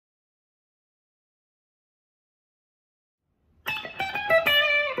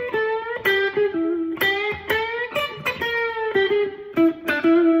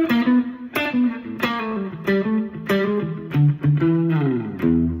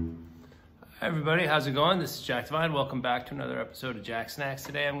Hi everybody, how's it going? This is Jack Divine. Welcome back to another episode of Jacksnax.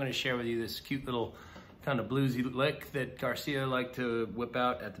 Today I'm going to share with you this cute little kind of bluesy lick that Garcia liked to whip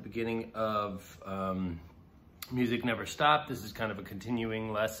out at the beginning of Music Never Stopped. This is kind of a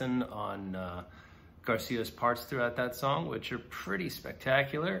continuing lesson on Garcia's parts throughout that song, which are pretty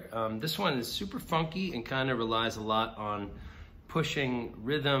spectacular. This one is super funky and kind of relies a lot on pushing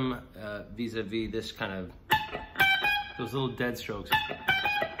rhythm vis-a-vis this kind of, those little dead strokes.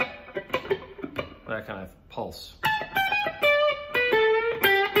 That kind of pulse.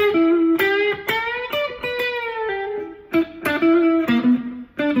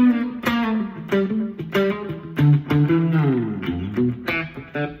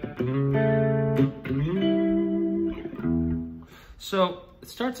 So it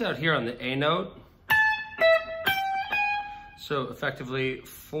starts out here on the A note. So effectively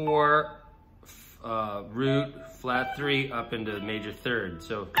 4 root, flat 3 up into major third.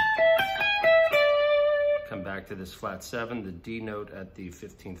 So come back to this flat 7, the D note at the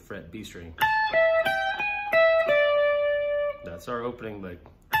 15th fret B string. That's our opening lick.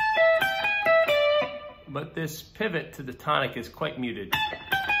 But this pivot to the tonic is quite muted.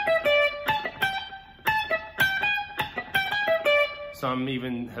 Some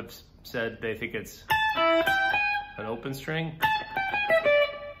even have said they think it's an open string.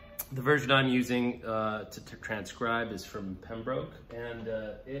 The version I'm using to transcribe is from Pembroke, and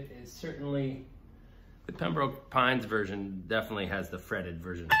it is certainly, the Pembroke Pines version definitely has the fretted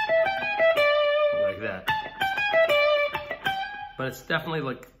version, like that. But it's definitely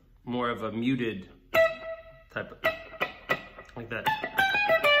like more of a muted type of, like that.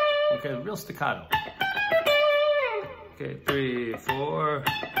 Okay, real staccato. Okay, 3, 4.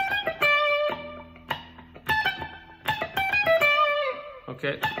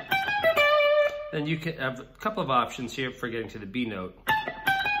 Okay. Then you can have a couple of options here for getting to the B note.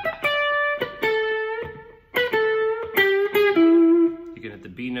 You can hit the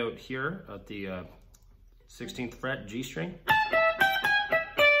B note here at the 16th fret G string.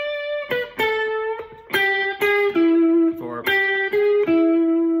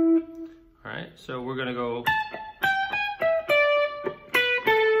 All right, so we're gonna go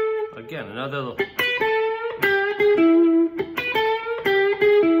again, another little.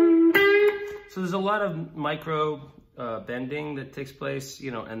 So there's a lot of micro bending that takes place, you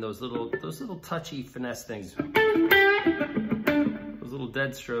know, and those little touchy finesse things. Those little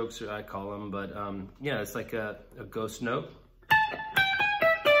dead strokes, I call them, but yeah, it's like a ghost note.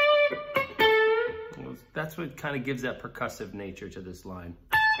 That's what kind of gives that percussive nature to this line.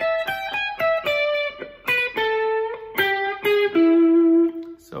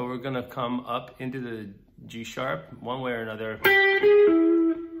 So we're gonna come up into the G sharp one way or another.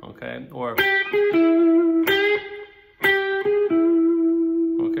 Okay, or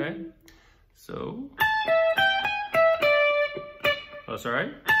okay, so oh,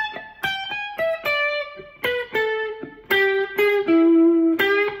 sorry.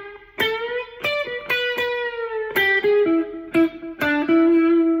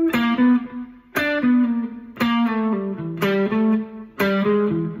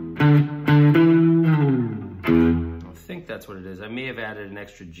 That's what it is. I may have added an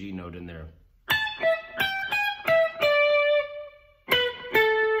extra G note in there.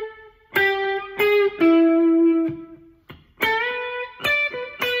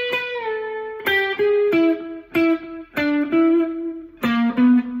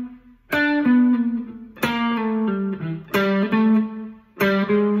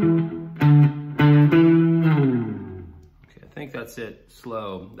 Okay, I think that's it.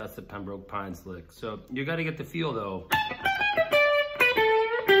 Slow. That's the Pembroke Pines lick. So you got to get the feel though.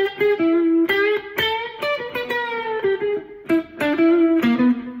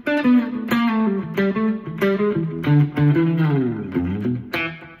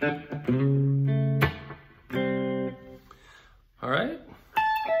 All right.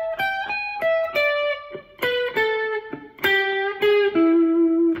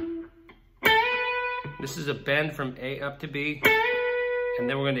 This is a bend from A up to B, and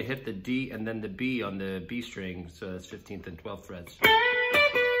then we're going to hit the D and then the B on the B string, so that's 15th and 12th frets.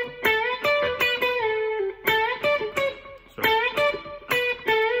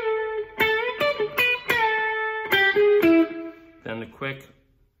 Then a quick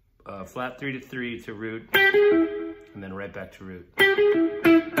flat 3 to 3 to root, and then right back to root.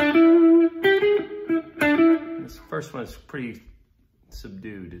 This first one is pretty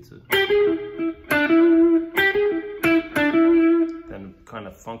subdued. It's a then kind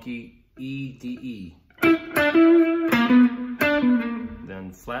of funky E, D, E.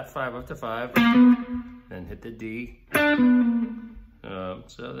 Then flat 5 up to 5, then hit the D.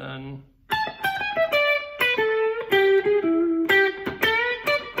 So then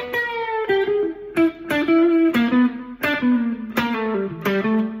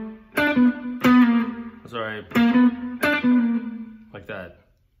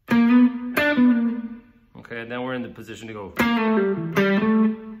Okay, and then we're in the position to go.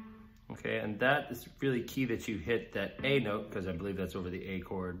 Okay, and that is really key that you hit that A note, because I believe that's over the A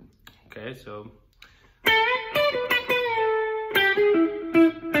chord. Okay, so.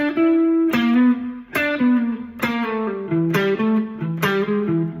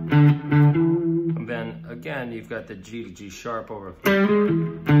 And then again, you've got the G to G sharp over.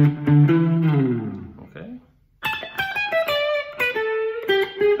 Okay.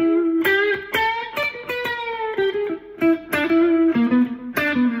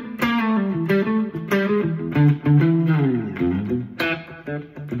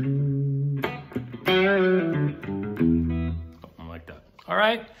 All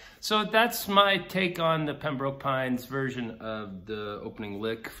right, so that's my take on the Pembroke Pines version of the opening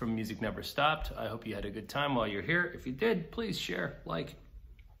lick from Music Never Stopped. I hope you had a good time while you're here. If you did, please share, like,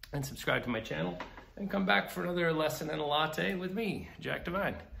 and subscribe to my channel. And come back for another lesson and a latte with me, Jack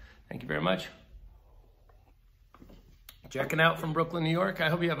Devine. Thank you very much. Checking out from Brooklyn, New York. I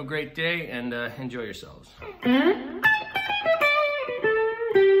hope you have a great day and enjoy yourselves.